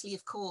obviously,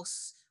 of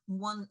course,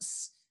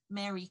 once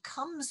Mary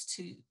comes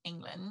to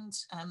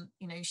England,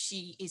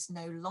 she is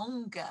no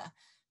longer,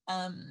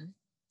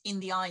 in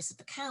the eyes of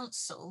the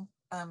council,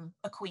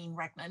 a queen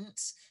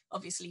regnant.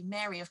 Obviously,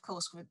 Mary, of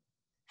course, would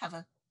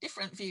have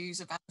different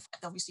views about the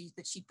fact, obviously,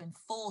 that she'd been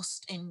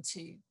forced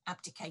into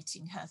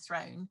abdicating her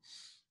throne.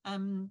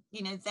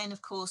 Then,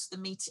 of course,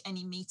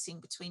 any meeting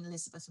between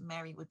Elizabeth and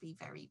Mary would be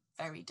very,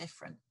 very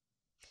different.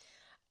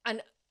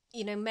 And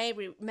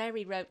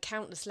Mary wrote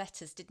countless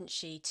letters, didn't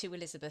she, to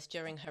Elizabeth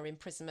during her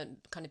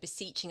imprisonment, kind of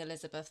beseeching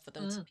Elizabeth for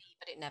them to meet,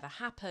 but it never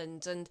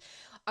happened. And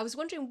I was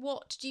wondering,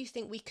 what do you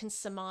think we can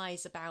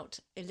surmise about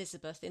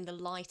Elizabeth in the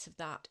light of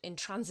that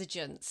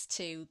intransigence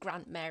to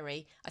grant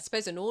Mary, I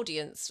suppose, an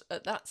audience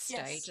at that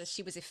stage, as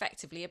she was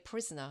effectively a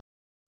prisoner?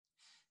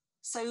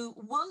 So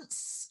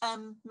once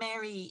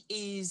Mary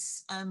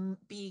is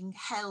being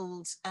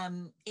held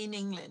in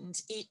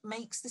England, it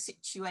makes the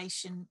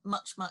situation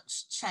much,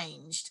 much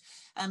changed.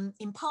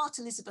 In part,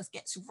 Elizabeth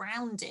gets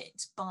round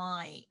it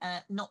by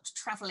not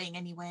travelling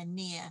anywhere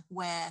near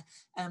where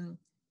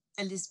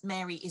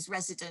Mary is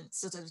resident,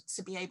 sort of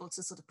to be able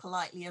to sort of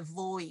politely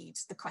avoid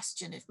the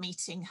question of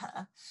meeting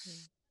her.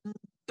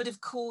 But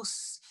of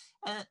course,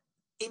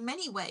 in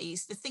many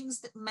ways, the things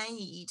that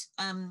made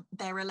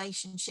their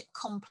relationship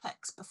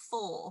complex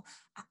before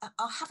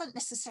haven't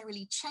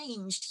necessarily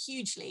changed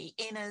hugely,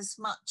 in as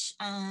much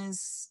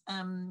as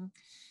Mary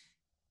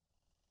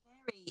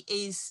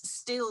is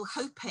still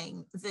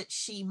hoping that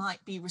she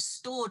might be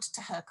restored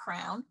to her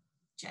crown.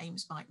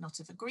 James might not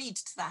have agreed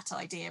to that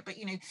idea, but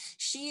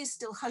she is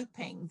still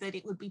hoping that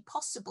it would be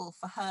possible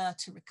for her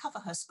to recover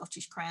her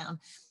Scottish crown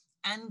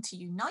and to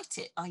unite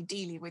it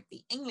ideally with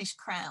the English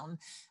crown.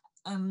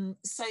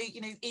 So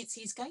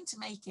it's going to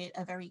make it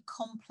a very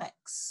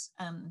complex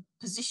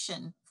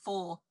position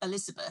for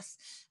Elizabeth,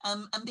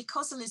 and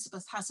because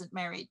Elizabeth hasn't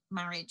married,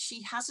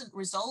 she hasn't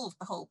resolved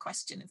the whole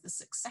question of the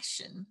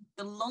succession.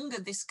 The longer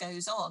this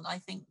goes on, I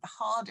think the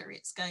harder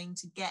it's going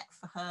to get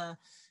for her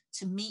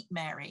to meet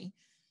Mary.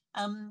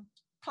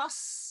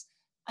 Plus,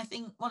 I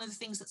think one of the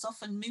things that's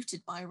often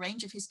mooted by a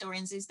range of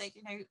historians is that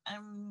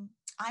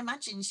I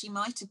imagine she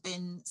might have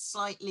been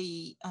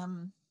slightly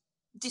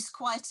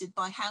disquieted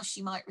by how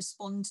she might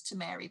respond to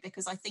Mary,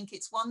 because I think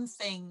it's one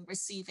thing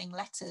receiving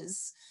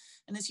letters,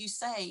 and as you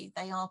say,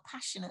 they are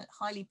passionate,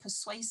 highly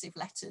persuasive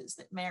letters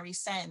that Mary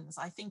sends.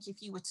 I think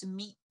if you were to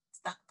meet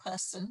that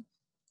person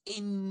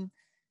in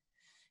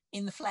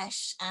the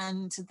flesh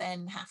and to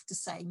then have to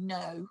say,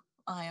 no,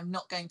 I am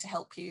not going to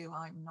help you,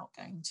 I'm not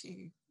going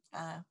to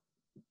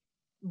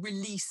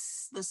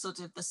release the sort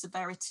of the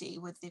severity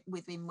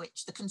within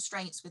which the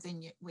constraints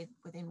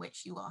within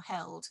which you are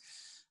held,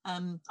 I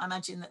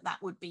imagine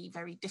that would be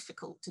very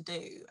difficult to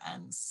do.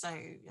 And so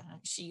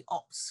she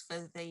opts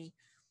for the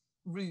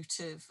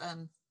route of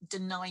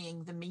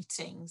denying the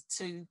meeting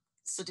to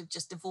sort of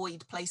just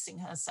avoid placing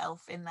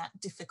herself in that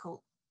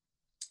difficult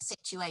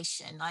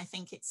situation. I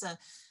think it's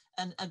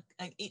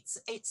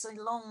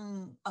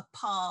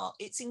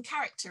it's in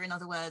character, in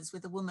other words,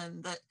 with a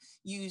woman that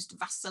used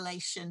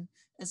vacillation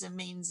as a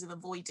means of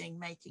avoiding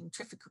making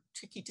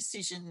tricky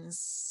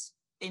decisions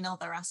in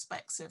other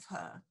aspects of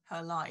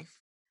her life.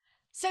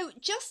 So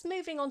just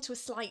moving on to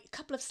a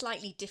couple of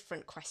slightly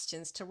different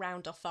questions to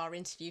round off our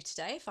interview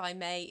today, if I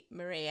may,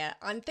 Maria.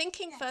 I'm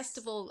thinking, first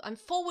of all, I'm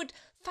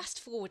fast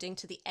forwarding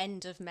to the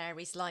end of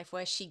Mary's life,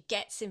 where she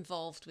gets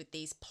involved with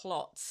these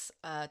plots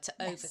to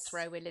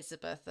overthrow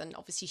Elizabeth. And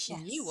obviously she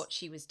knew what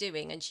she was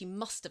doing, and she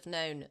must have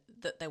known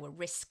that there were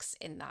risks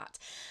in that.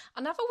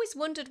 And I've always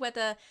wondered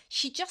whether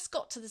she just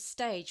got to the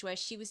stage where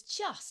she was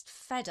just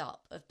fed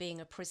up of being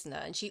a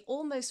prisoner, and she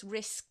almost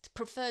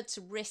preferred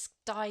to risk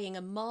dying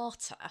a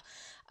martyr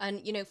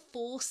and,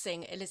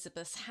 forcing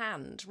Elizabeth's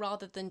hand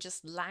rather than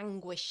just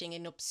languishing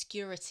in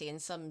obscurity in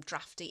some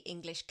drafty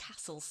English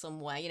castle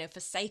somewhere,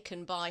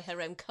 forsaken by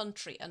her own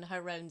country and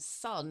her own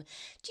son.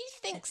 Do you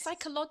think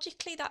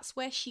psychologically that's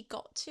where she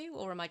got to,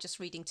 or am I just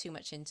reading too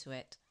much into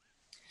it?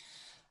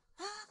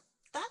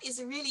 That is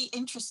a really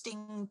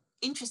interesting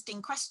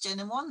question,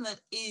 and one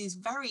that is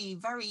very,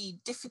 very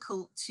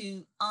difficult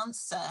to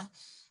answer.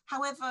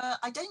 However,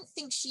 I don't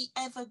think she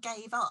ever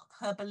gave up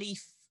her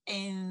belief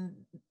in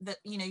that,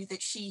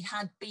 that she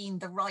had been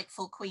the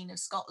rightful Queen of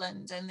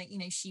Scotland, and that,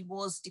 she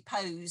was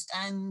deposed.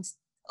 And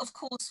of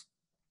course,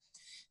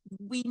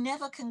 we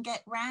never can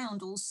get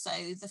round also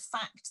the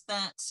fact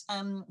that,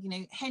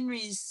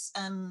 Henry's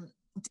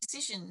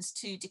decisions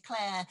to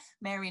declare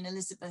Mary and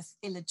Elizabeth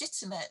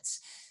illegitimate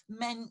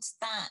meant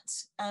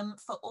that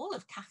for all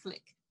of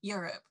Catholic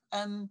Europe,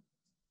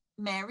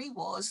 Mary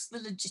was the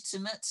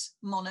legitimate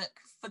monarch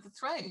for the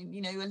throne.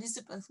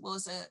 Elizabeth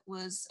was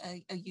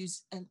an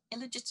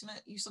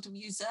illegitimate sort of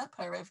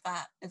usurper of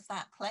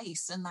that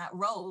place and that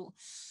role.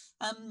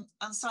 And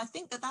so I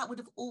think that would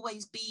have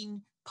always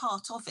been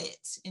part of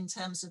it, in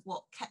terms of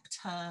what kept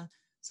her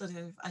sort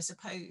of, I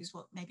suppose,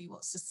 what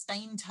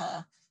sustained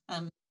her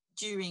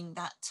during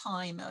that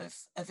time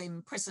of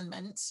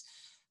imprisonment.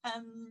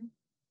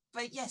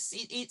 but yes,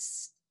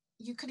 it's,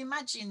 you can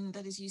imagine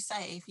that, as you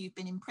say, if you've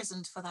been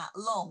imprisoned for that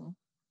long,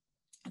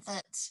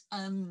 that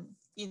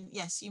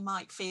yes, you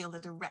might feel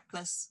that a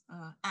reckless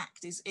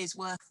act is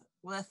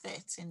worth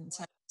it, in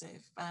terms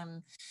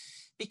of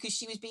because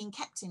she was being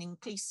kept in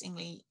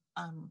increasingly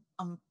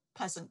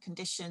unpleasant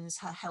conditions.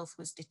 Her health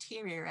was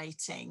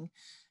deteriorating.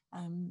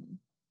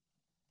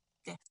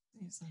 Yes,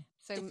 it's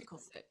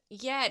difficult.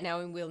 Yeah, no,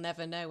 and we'll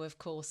never know, of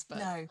course, but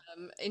No.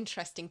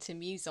 interesting to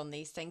muse on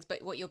these things.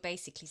 But what you're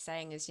basically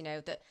saying is,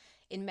 that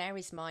in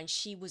Mary's mind,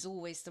 she was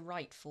always the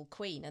rightful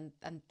queen,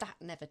 and that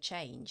never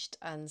changed.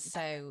 And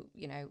so,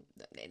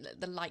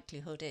 the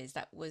likelihood is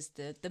that was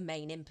the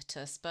main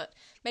impetus, but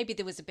maybe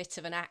there was a bit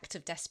of an act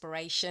of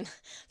desperation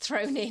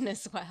thrown in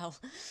as well.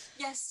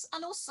 Yes,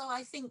 and also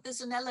I think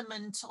there's an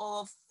element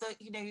of that,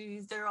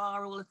 there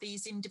are all of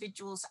these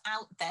individuals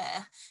out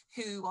there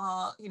who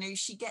are,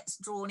 she gets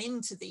drawn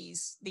into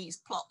these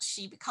plots.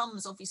 She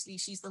becomes, obviously,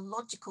 she's the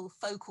logical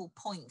focal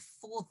point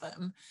for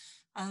them.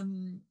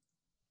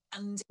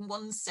 And in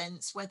one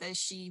sense, whether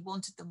she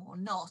wanted them or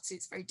not,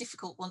 it's very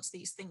difficult once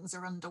these things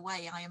are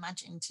underway, I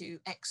imagine, to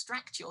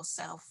extract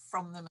yourself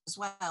from them as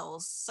well.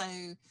 So,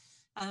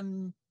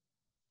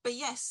 but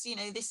yes,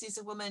 this is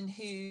a woman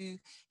who,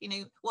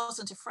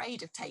 wasn't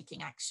afraid of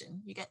taking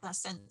action. You get that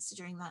sense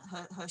during that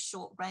her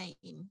short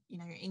reign,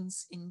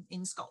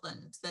 in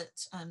Scotland,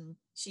 that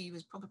she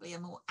was probably a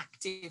more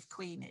active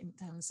queen in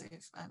terms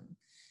of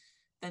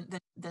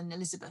than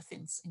Elizabeth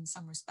in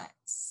some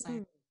respects.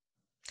 So.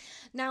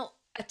 Now,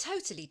 a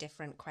totally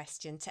different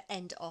question to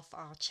end off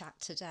our chat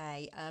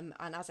today. And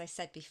as I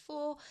said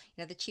before,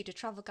 the Tudor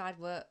Travel Guide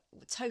were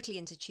totally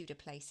into Tudor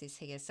places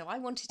here. So I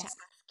wanted to ask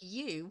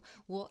you,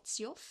 what's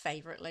your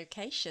favourite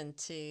location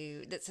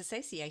that's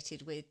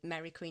associated with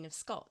Mary Queen of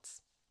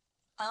Scots?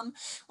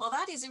 Well,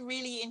 that is a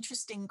really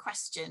interesting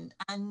question.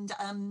 And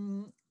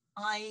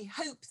I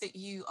hope that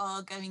you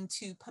are going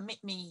to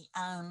permit me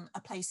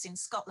a place in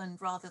Scotland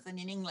rather than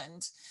in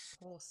England. Of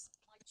course.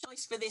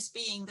 Choice for this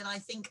being that I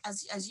think,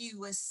 as you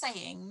were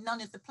saying,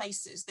 none of the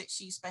places that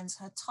she spends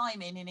her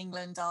time in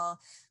England are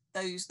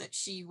those that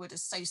she would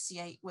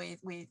associate with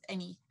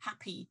any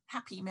happy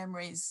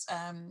memories,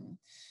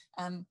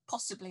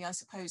 possibly, I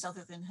suppose,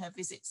 other than her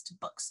visits to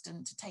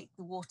Buxton to take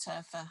the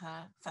water for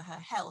her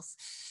health.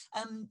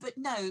 But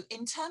no,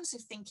 in terms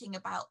of thinking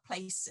about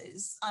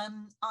places,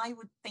 I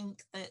would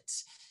think that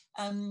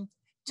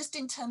just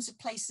in terms of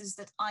places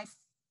that I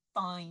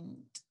find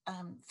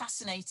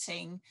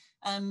fascinating,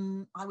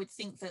 I would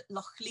think that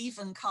Loch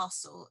Leven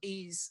Castle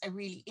is a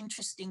really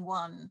interesting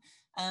one.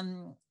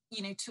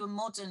 To a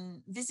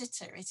modern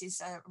visitor, it is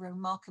a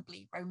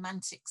remarkably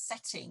romantic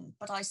setting,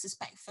 but I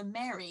suspect for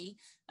Mary,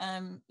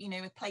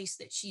 a place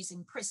that she's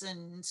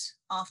imprisoned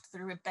after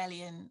the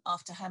rebellion,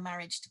 after her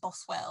marriage to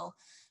Bothwell,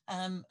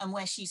 and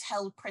where she's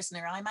held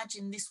prisoner, I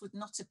imagine this would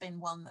not have been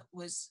one that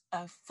was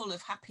full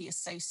of happy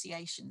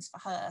associations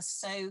for her.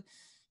 So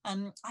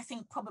I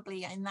think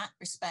probably in that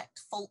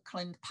respect,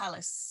 Falkland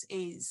Palace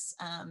is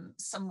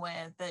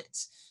somewhere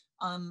that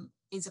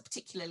is a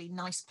particularly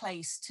nice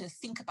place to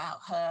think about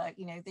her.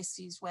 This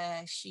is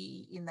where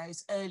she, in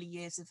those early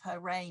years of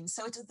her reign,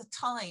 so at the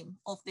time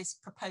of this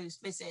proposed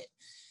visit,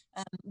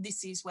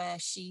 this is where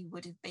she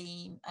would have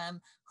been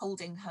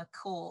holding her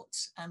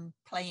court,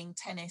 playing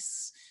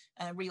tennis,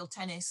 real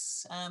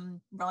tennis,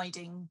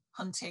 riding,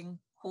 hunting,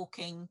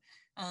 hawking.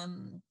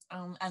 And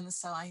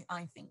so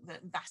I think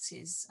that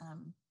is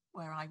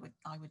where I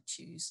would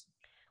choose.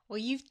 Well,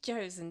 you've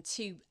chosen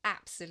two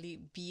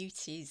absolute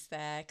beauties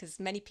there, because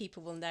many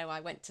people will know I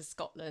went to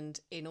Scotland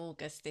in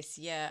August this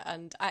year,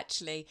 and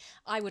actually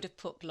I would have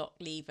put Loch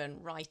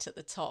Leven right at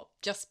the top,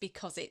 just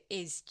because it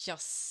is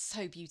just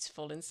so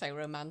beautiful and so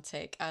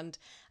romantic. And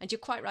you're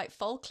quite right,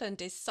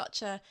 Falkland is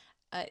such a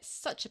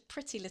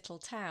pretty little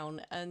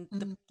town,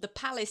 and the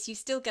palace, you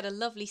still get a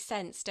lovely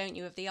sense, don't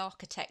you, of the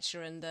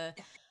architecture and the.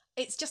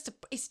 It's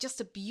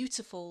just a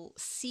beautiful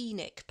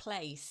scenic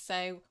place.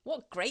 So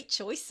what great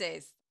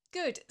choices.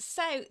 Good.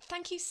 So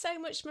thank you so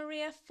much,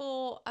 Maria,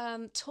 for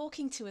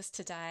talking to us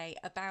today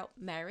about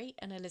Mary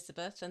and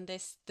Elizabeth and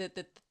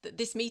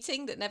this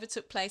meeting that never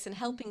took place, and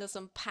helping us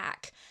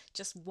unpack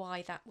just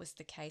why that was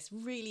the case.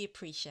 Really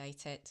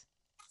appreciate it.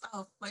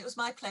 Oh, it was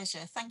my pleasure.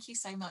 Thank you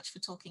so much for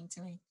talking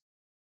to me.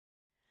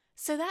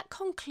 So that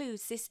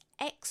concludes this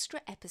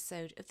extra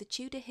episode of the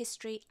Tudor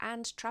History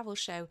and Travel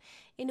Show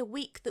in a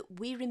week that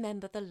we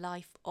remember the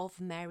life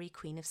of Mary,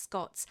 Queen of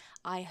Scots.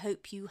 I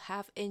hope you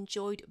have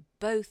enjoyed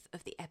both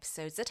of the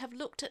episodes that have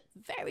looked at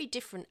very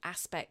different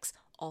aspects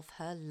of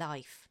her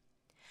life.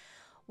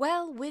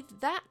 Well,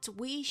 with that,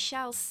 we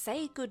shall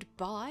say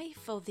goodbye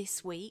for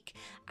this week,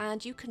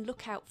 and you can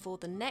look out for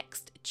the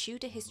next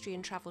Tudor History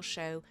and Travel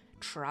Show,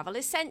 Travel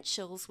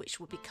Essentials, which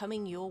will be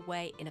coming your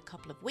way in a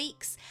couple of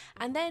weeks.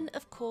 And then,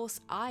 of course,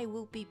 I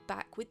will be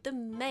back with the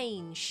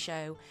main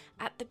show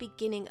at the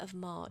beginning of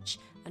March,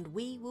 and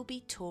we will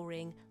be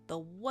touring the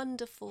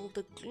wonderful,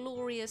 the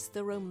glorious,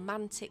 the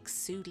romantic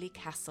Sudeley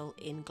Castle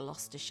in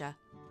Gloucestershire.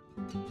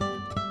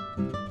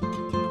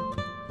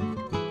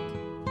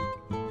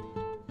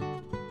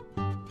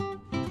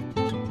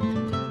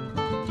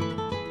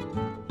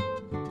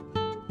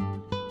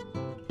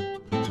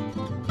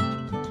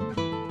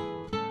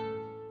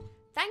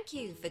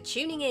 you for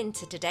tuning in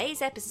to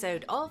today's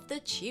episode of the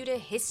Tudor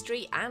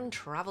History and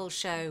Travel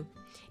Show.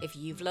 If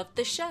you've loved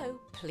the show,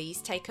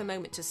 please take a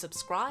moment to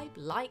subscribe,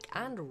 like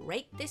and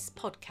rate this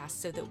podcast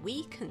so that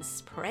we can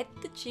spread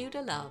the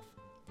Tudor love.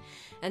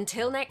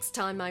 Until next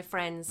time, my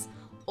friends,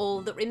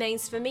 all that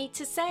remains for me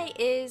to say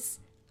is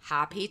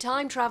happy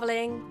time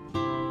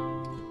travelling!